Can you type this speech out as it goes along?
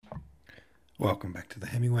Welcome back to the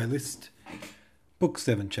Hemingway list. Book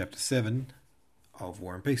 7, Chapter 7 of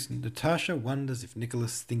War and Peace. Natasha wonders if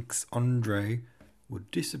Nicholas thinks Andre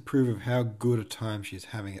would disapprove of how good a time she is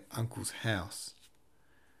having at Uncle's house.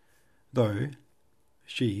 Though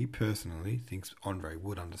she personally thinks Andre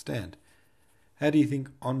would understand. How do you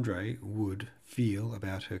think Andre would feel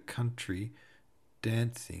about her country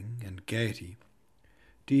dancing and gaiety?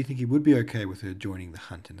 Do you think he would be okay with her joining the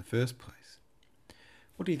hunt in the first place?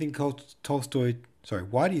 What do you think why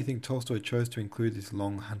do you think Tolstoy chose to include this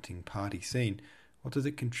long hunting party scene? What does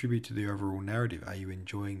it contribute to the overall narrative? Are you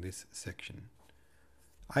enjoying this section?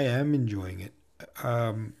 I am enjoying it.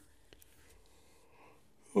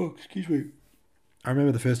 Excuse me. I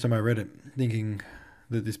remember the first time I read it thinking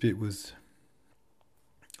that this bit was,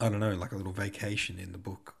 I don't know, like a little vacation in the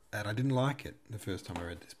book. And I didn't like it the first time I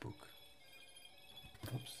read this book.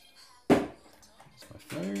 Oops. It's my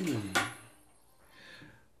phone.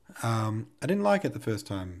 I didn't like it the first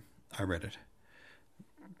time I read it.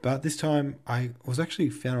 But this time I was actually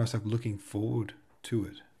found myself looking forward to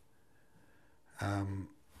it. Hang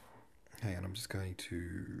on, I'm just going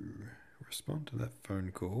to respond to that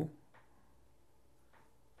phone call.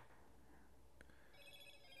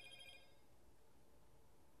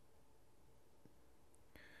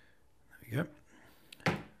 There we go.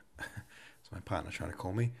 It's my partner trying to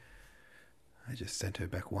call me. I just sent her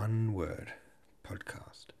back one word.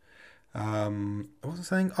 Podcast. What was I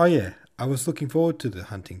saying? Oh yeah, I was looking forward to the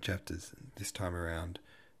hunting chapters this time around.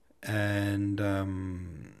 And I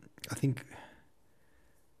think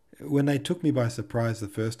when they took me by surprise the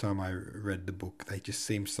first time I read the book, they just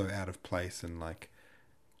seemed so out of place and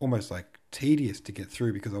almost tedious to get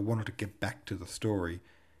through because I wanted to get back to the story.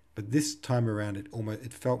 But this time around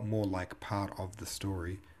it felt more like part of the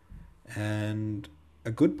story and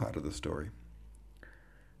a good part of the story.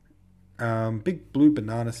 Big Blue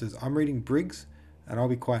Banana says, I'm reading Briggs and I'll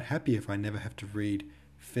be quite happy if I never have to read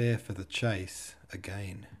Fair for the Chase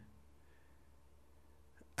again.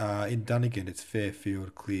 In Dunnigan, it's Fair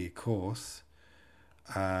Field, Clear Course.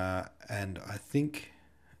 And I think,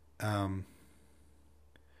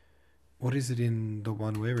 what is it in the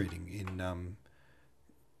one we're reading?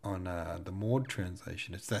 On the Maud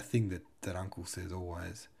translation, it's that thing that Uncle says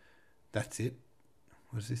always. That's it.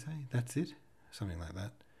 What does he say? That's it? Something like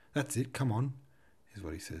that. That's it, come on, is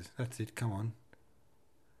what he says. That's it, come on.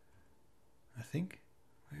 I think.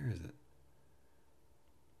 Where is it?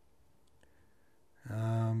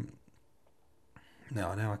 Now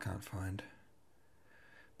I can't find.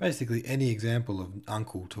 Basically, any example of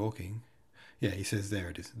Uncle talking. Yeah, he says there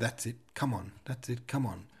it is. That's it, come on. That's it, come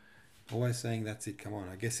on. Always saying that's it, come on.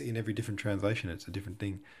 I guess in every different translation it's a different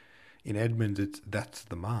thing. In Edmonds, it's that's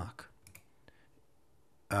the mark.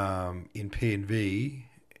 In P&V,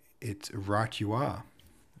 it's right you are.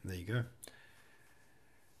 There you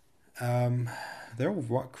go. They're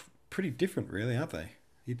all pretty different, really, aren't they?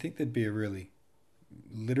 You'd think there'd be a really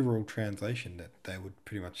literal translation that they would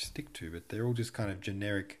pretty much stick to, but they're all just kind of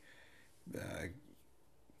generic,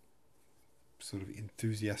 sort of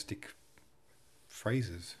enthusiastic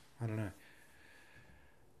phrases. I don't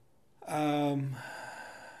know.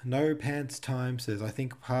 No Pants Time says, I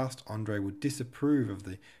think past Andre would disapprove of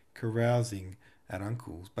the carousing at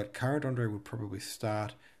Uncle's, but current Andre would probably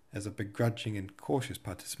start as a begrudging and cautious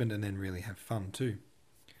participant and then really have fun too.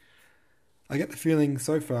 I get the feeling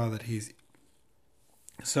so far that he's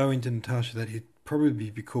so into Natasha that he'd probably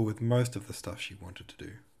be cool with most of the stuff she wanted to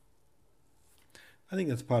do. I think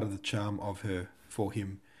that's part of the charm of her for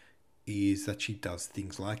him is that she does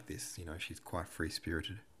things like this. You know, she's quite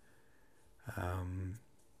free-spirited.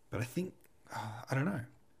 But I think, I don't know.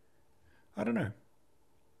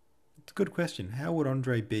 It's a good question. How would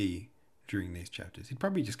Andre be during these chapters? He'd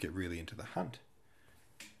probably just get really into the hunt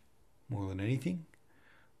more than anything.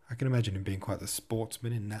 I can imagine him being quite the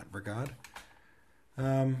sportsman in that regard.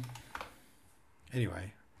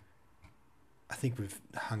 Anyway, I think we've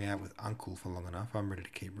hung out with Uncle for long enough. I'm ready to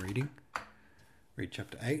keep reading. Read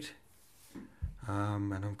chapter 8.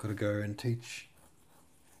 And I've got to go and teach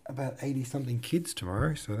about 80-something kids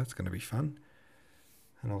tomorrow, so that's going to be fun.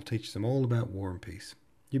 And I'll teach them all about War and Peace.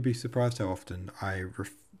 You'd be surprised how often I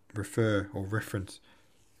refer or reference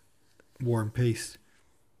War and Peace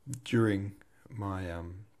during my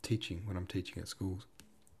teaching, when I'm teaching at schools.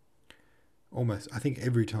 Almost, I think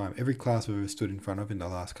every class I've ever stood in front of in the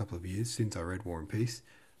last couple of years since I read War and Peace,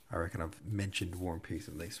 I reckon I've mentioned War and Peace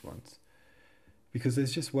at least once. Because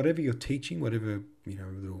there's just whatever you're teaching, whatever,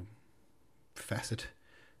 little facet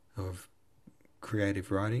of creative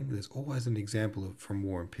writing, there's always an example from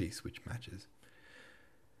War and Peace which matches.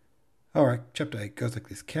 Alright, chapter 8 goes like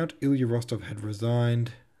this. Count Ilya Rostov had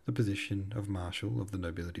resigned the position of marshal of the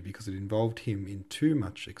nobility because it involved him in too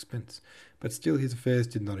much expense. But still his affairs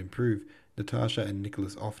did not improve. Natasha and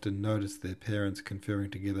Nicholas often noticed their parents conferring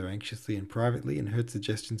together anxiously and privately, and heard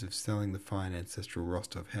suggestions of selling the fine ancestral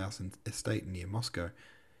Rostov house and estate near Moscow.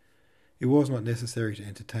 It was not necessary to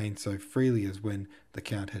entertain so freely as when the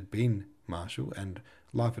Count had been marshal, and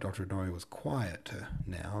life at Otradnoye was quieter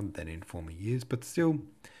now than in former years, but still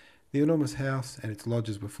the enormous house and its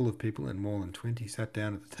lodges were full of people, and more than 20 sat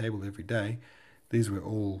down at the table every day. These were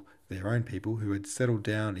all their own people, who had settled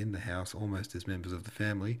down in the house almost as members of the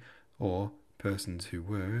family, or persons who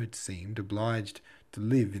were, it seemed, obliged to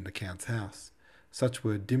live in the Count's house. Such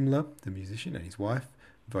were Dimler, the musician, and his wife,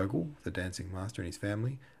 Vogel, the dancing master, and his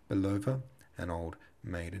family, Belova, an old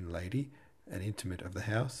maiden lady, an intimate of the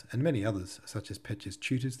house, and many others, such as Petya's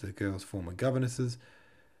tutors, the girls' former governesses,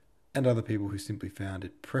 and other people who simply found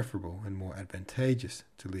it preferable and more advantageous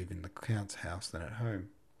to live in the Count's house than at home.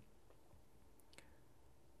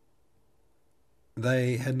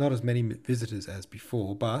 They had not as many visitors as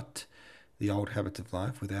before, but the old habits of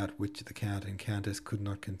life, without which the Count and Countess could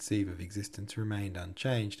not conceive of existence, remained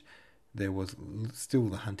unchanged. There was still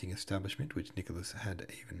the hunting establishment, which Nicholas had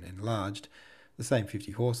even enlarged, the same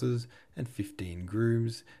 50 horses and 15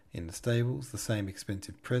 grooms in the stables, the same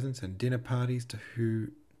expensive presents and dinner parties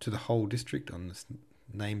to the whole district on the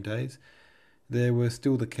name days. There were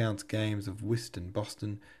still the Count's games of whist and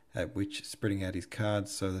Boston, at which, spreading out his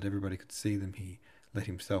cards so that everybody could see them, he let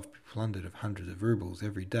himself be plundered of hundreds of roubles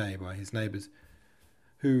every day by his neighbours,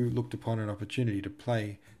 who looked upon an opportunity to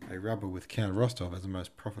play a rubber with Count Rostov as a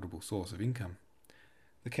most profitable source of income.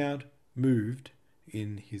 The Count moved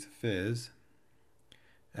in his affairs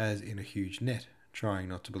as in a huge net, trying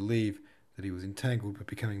not to believe that he was entangled, but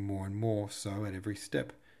becoming more and more so at every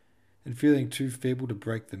step, and feeling too feeble to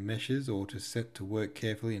break the meshes or to set to work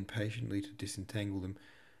carefully and patiently to disentangle them.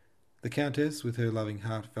 The Countess, with her loving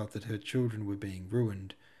heart, felt that her children were being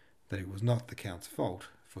ruined, that it was not the Count's fault,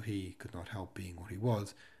 for he could not help being what he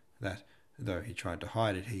was, that, though he tried to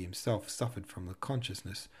hide it, he himself suffered from the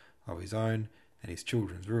consciousness of his own and his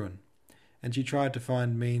children's ruin. And she tried to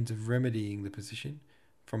find means of remedying the position.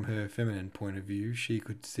 From her feminine point of view, she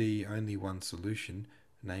could see only one solution,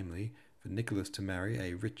 namely, for Nicholas to marry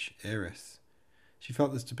a rich heiress. She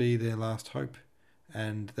felt this to be their last hope,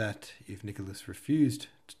 and that if Nicholas refused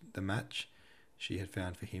the match she had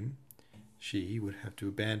found for him, she would have to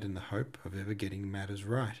abandon the hope of ever getting matters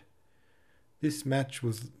right. This match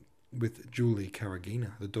was with Julie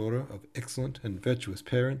Karagina, the daughter of excellent and virtuous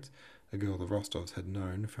parents, a girl the Rostovs had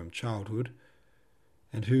known from childhood,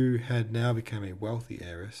 and who had now become a wealthy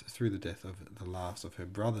heiress through the death of the last of her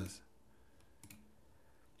brothers.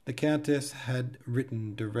 The Countess had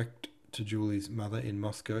written direct to Julie's mother in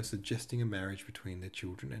Moscow, suggesting a marriage between their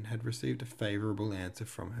children, and had received a favourable answer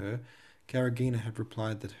from her. Karagina had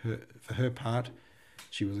replied that for her part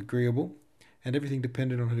she was agreeable, and everything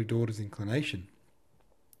depended on her daughter's inclination.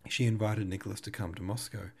 She invited Nicholas to come to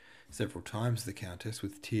Moscow. Several times the Countess,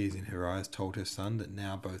 with tears in her eyes, told her son that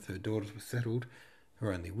now both her daughters were settled,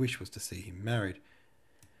 her only wish was to see him married.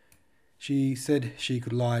 She said she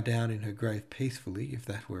could lie down in her grave peacefully if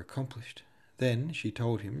that were accomplished. Then she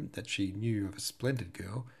told him that she knew of a splendid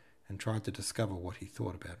girl, and tried to discover what he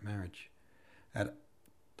thought about marriage. At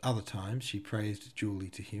other times she praised Julie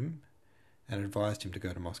to him, and advised him to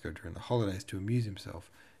go to Moscow during the holidays to amuse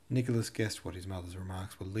himself. Nicholas guessed what his mother's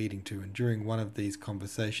remarks were leading to, and during one of these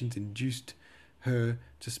conversations induced her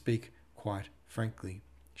to speak quite frankly.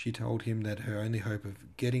 She told him that her only hope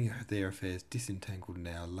of getting their affairs disentangled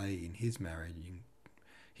now lay in his marrying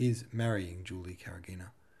Julie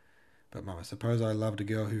Karagina. "But, Mama, suppose I loved a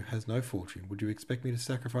girl who has no fortune, would you expect me to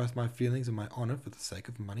sacrifice my feelings and my honour for the sake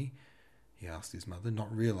of money?" he asked his mother,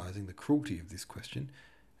 not realizing the cruelty of this question,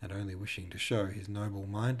 and only wishing to show his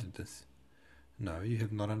noble-mindedness. "No, you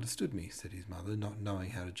have not understood me," said his mother, not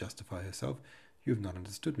knowing how to justify herself. "You have not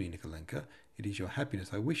understood me, Nikolenka. It is your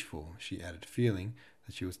happiness I wish for," she added, feeling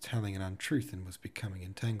that she was telling an untruth and was becoming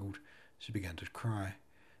entangled. She began to cry.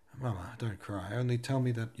 "Mamma, don't cry. Only tell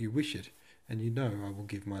me that you wish it, and you know I will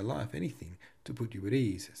give my life, anything, to put you at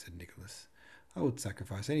ease," said Nicholas. "I would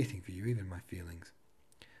sacrifice anything for you, even my feelings."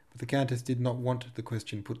 But the Countess did not want the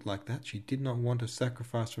question put like that. She did not want a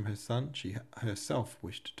sacrifice from her son. She herself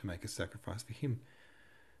wished to make a sacrifice for him.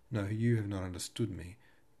 "No, you have not understood me.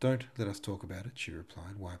 Don't let us talk about it," she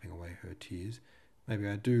replied, wiping away her tears. "Maybe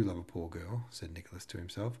I do love a poor girl," said Nicholas to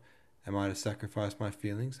himself. "Am I to sacrifice my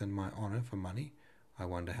feelings and my honour for money? I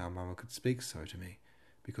wonder how Mamma could speak so to me.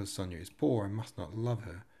 Because Sonia is poor, I must not love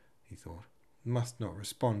her," he thought, "must not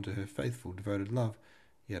respond to her faithful, devoted love.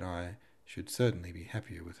 Yet I should certainly be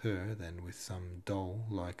happier with her than with some doll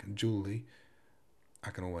like Julie. I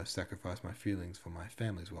can always sacrifice my feelings for my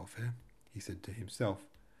family's welfare, he said to himself.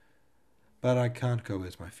 But I can't go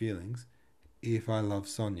as my feelings. If I love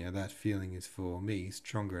Sonia, that feeling is for me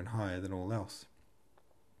stronger and higher than all else.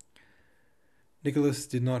 Nicholas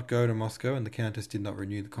did not go to Moscow, and the Countess did not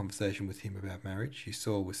renew the conversation with him about marriage. She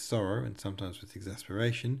saw with sorrow, and sometimes with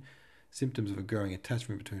exasperation, symptoms of a growing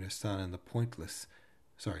attachment between her son and the portionless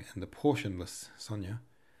Sonia.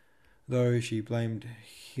 Though she blamed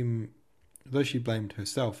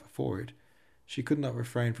herself for it, she could not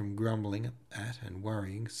refrain from grumbling at and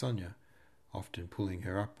worrying Sonia, often pulling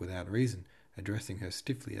her up without reason, addressing her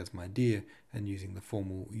stiffly as my dear, and using the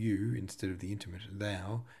formal you instead of the intimate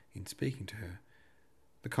thou in speaking to her.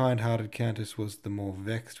 The kind-hearted Countess was the more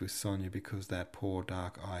vexed with Sonia because that poor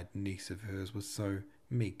dark-eyed niece of hers was so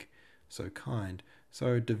meek, so kind,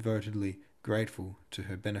 so devotedly grateful to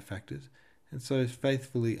her benefactors, and so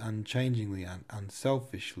faithfully, unchangingly, and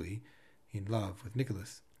unselfishly in love with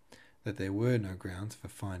Nicholas, that there were no grounds for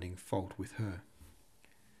finding fault with her.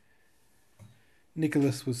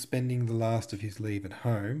 Nicholas was spending the last of his leave at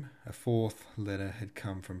home. A fourth letter had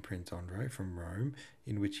come from Prince Andrei from Rome,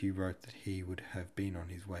 in which he wrote that he would have been on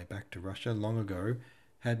his way back to Russia long ago,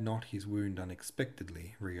 had not his wound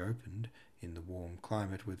unexpectedly reopened in the warm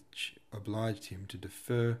climate which obliged him to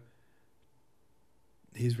defer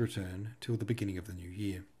his return till the beginning of the new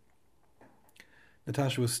year.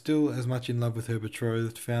 Natasha was still as much in love with her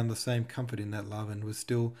betrothed, found the same comfort in that love, and was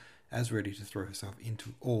still as ready to throw herself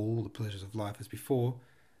into all the pleasures of life as before.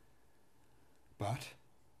 But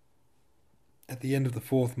at the end of the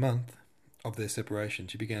 4th month of their separation,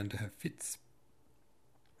 she began to have fits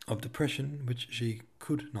of depression which she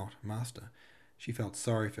could not master. She felt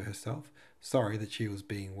sorry for herself, sorry that she was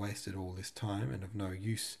being wasted all this time and of no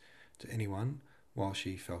use to anyone, while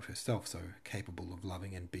she felt herself so capable of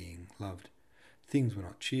loving and being loved. Things were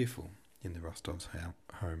not cheerful in the Rostovs'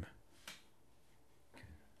 home.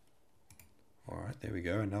 Alright, there we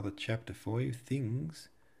go, another chapter for you. Things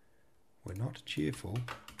were not cheerful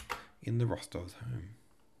in the Rostovs' home.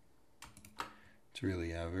 It's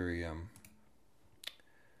really a very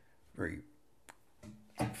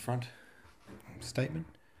upfront statement.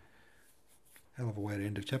 Hell of a way to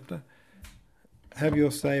end a chapter. Have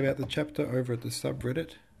your say about the chapter over at the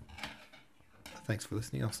subreddit. Thanks for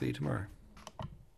listening. I'll see you tomorrow.